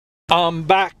I'm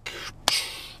back.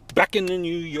 Back in the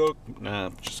New York.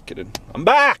 Nah, just kidding. I'm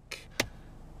back.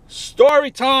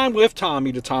 Story time with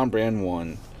Tommy, the Tom Brand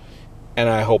 1. And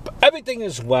I hope everything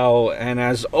is well. And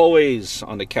as always,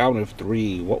 on the count of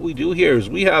 3, what we do here is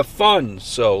we have fun.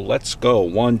 So let's go.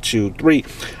 1, 2, 3.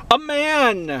 A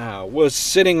man was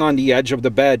sitting on the edge of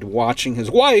the bed watching his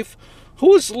wife, who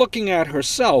was looking at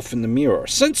herself in the mirror.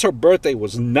 Since her birthday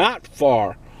was not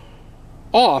far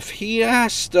off, he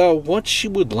asked what she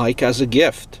would like as a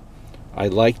gift.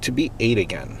 "I'd like to be 8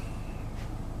 again,"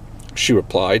 she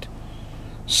replied,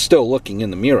 still looking in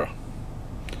the mirror.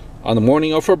 On the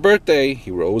morning of her birthday,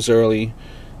 he rose early,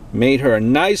 made her a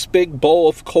nice big bowl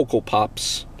of Cocoa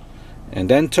Pops, and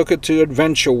then took her to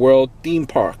Adventure World theme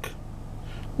park.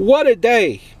 What a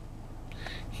day!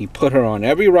 He put her on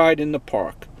every ride in the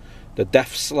park. The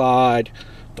Death Slide,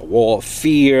 the Wall of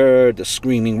Fear, the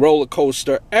Screaming Roller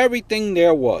Coaster, everything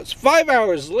there was. 5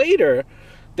 hours later,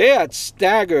 they had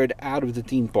staggered out of the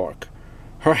theme park.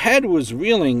 Her head was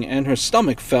reeling and her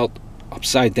stomach felt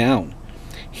upside down.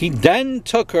 He then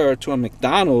took her to a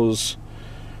McDonald's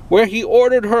where he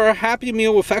ordered her a Happy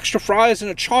Meal with extra fries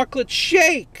and a chocolate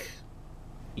shake.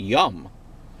 Yum.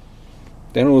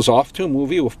 Then it was off to a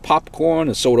movie with popcorn,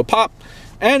 a soda pop,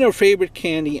 and her favorite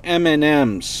candy,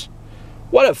 M&Ms.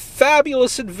 What a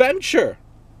fabulous adventure!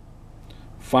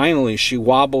 Finally, she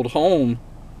wobbled home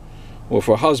with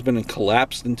her husband and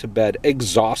collapsed into bed,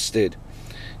 exhausted.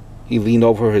 He leaned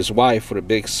over his wife with a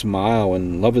big smile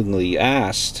and lovingly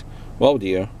asked, "Well,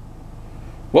 dear,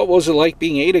 what was it like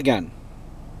being 8 again?"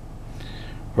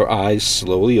 Her eyes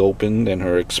slowly opened and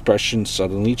her expression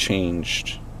suddenly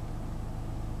changed.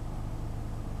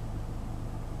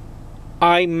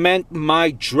 "I meant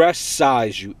my dress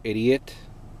size, you idiot."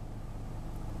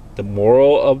 The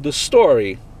moral of the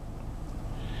story: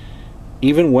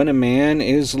 even when a man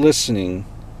is listening,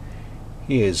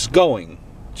 he is going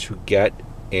to get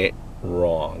it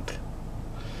wrong.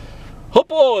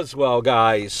 Hope all is well,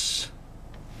 guys.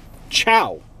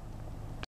 Ciao.